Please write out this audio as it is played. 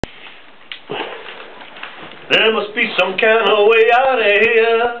There must be some kind of way out of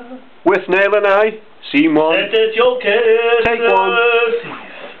here. Withnail and I, scene one. Let that joke is Take one. thief.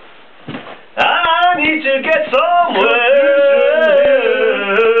 I need to get somewhere.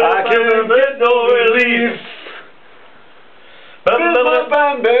 I can't get no relief. Fill my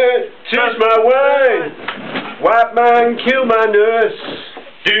bandit, teach my way. White man, kill my nurse.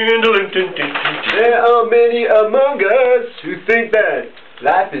 There are many among us who think that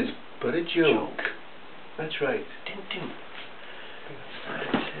life is but a joke. That's right.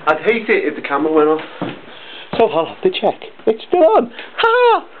 I'd hate it if the camera went off. So I'll have to check. It's still on.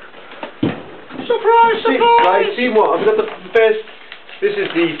 Ha! Surprise! Surprise! Right, scene one. I've got the first. This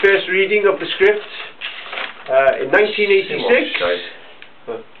is the first reading of the script in 1986.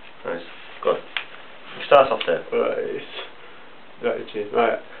 Nice. Good. Start off there. Right.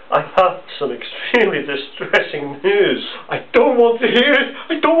 I have some extremely distressing news. I don't want to hear it.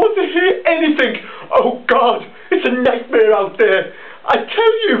 I don't want to hear anything. Oh God, it's a nightmare out there. I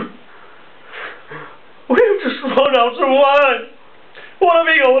tell you. We've just run out of wine. What are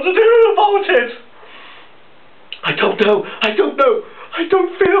we going to do about it? I don't know. I don't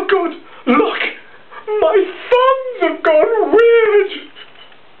feel good. Look, my thumbs have gone weird.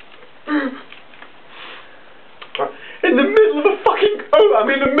 In the middle of a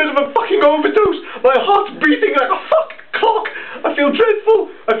fucking overdose. My heart's beating like a fucking clock. I feel dreadful.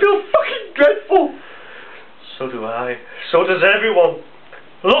 I feel fucking dreadful. So do I. So does everyone.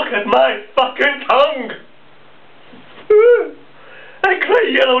 Look at my fucking tongue. A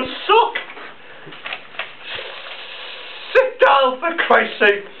grey yellow sock. Sit down, for Christ's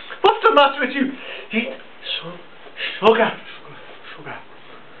sake. What's the matter with you? Eat some sugar.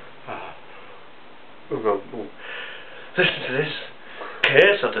 Listen to this.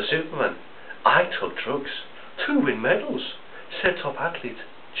 Case of the Superman. I took drugs. 2 win medals. Said top athlete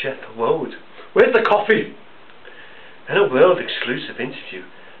Jeff Wode. Where's the coffee? In a world exclusive interview,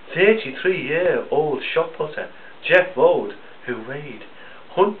 33-year-old shot putter Jeff Wode, who weighed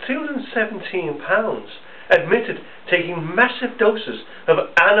 217 pounds, admitted taking massive doses of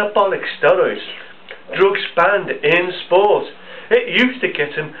anabolic steroids, drugs banned in sport. It used to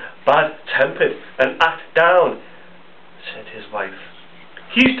get him bad-tempered and act down, said his wife.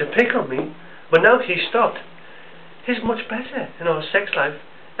 He used to pick on me, but now he's stopped. He's much better in our sex life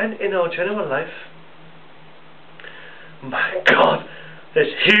and in our general life. My God,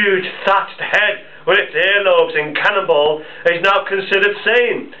 this huge thatched head with its earlobes and cannonball is now considered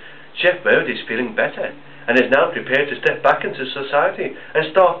sane. Jeff Wode is feeling better and is now prepared to step back into society and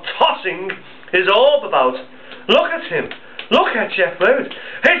start tossing his orb about. Look at him. Look at Jeff Wode.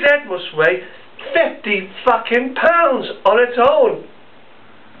 His head must weigh 50 fucking pounds on its own.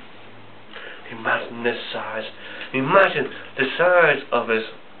 Imagine this size. Imagine the size of his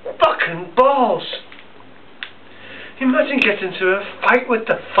fucking balls. Imagine getting into a fight with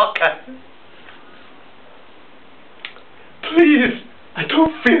the fucker. Please, I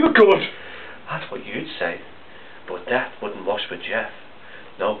don't feel good. That's what you'd say. But that wouldn't wash with Jeff.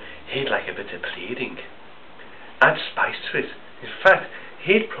 No, he'd like a bit of pleading. Add spice to it. In fact,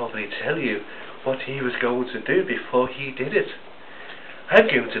 he'd probably tell you what he was going to do before he did it. I'm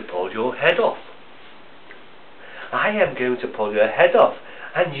going to pull your head off. I am going to pull your head off.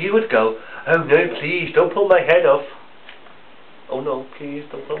 And you would go, oh no, please, don't pull my head off. Oh no, please,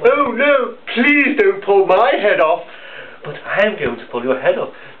 don't pull my head off. Oh no, please don't pull my head off. But I am going to pull your head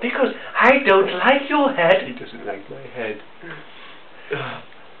off, because I don't like your head. He doesn't like my head.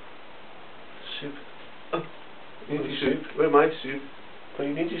 Soup. Oh, you need your soup. Where's my soup? Oh,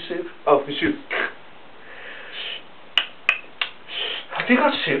 you need your soup? Oh, the soup. Have you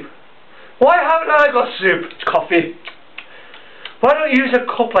got soup? Why haven't I got soup? It's coffee. Why don't you use a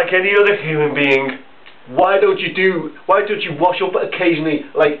cup like any other human being? Why don't you wash up occasionally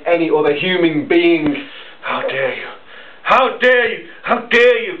like any other human being? How dare you? How dare you? How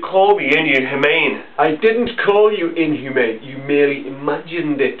dare you call me inhumane? I didn't call you inhumane. You merely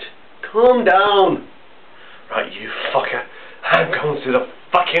imagined it. Calm down. Right, you fucker. I'm going to the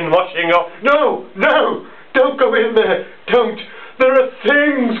fucking washing up. No, don't go in there. Don't. There are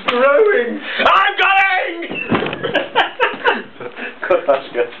things growing. I'm going! Good, that's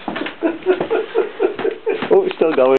good.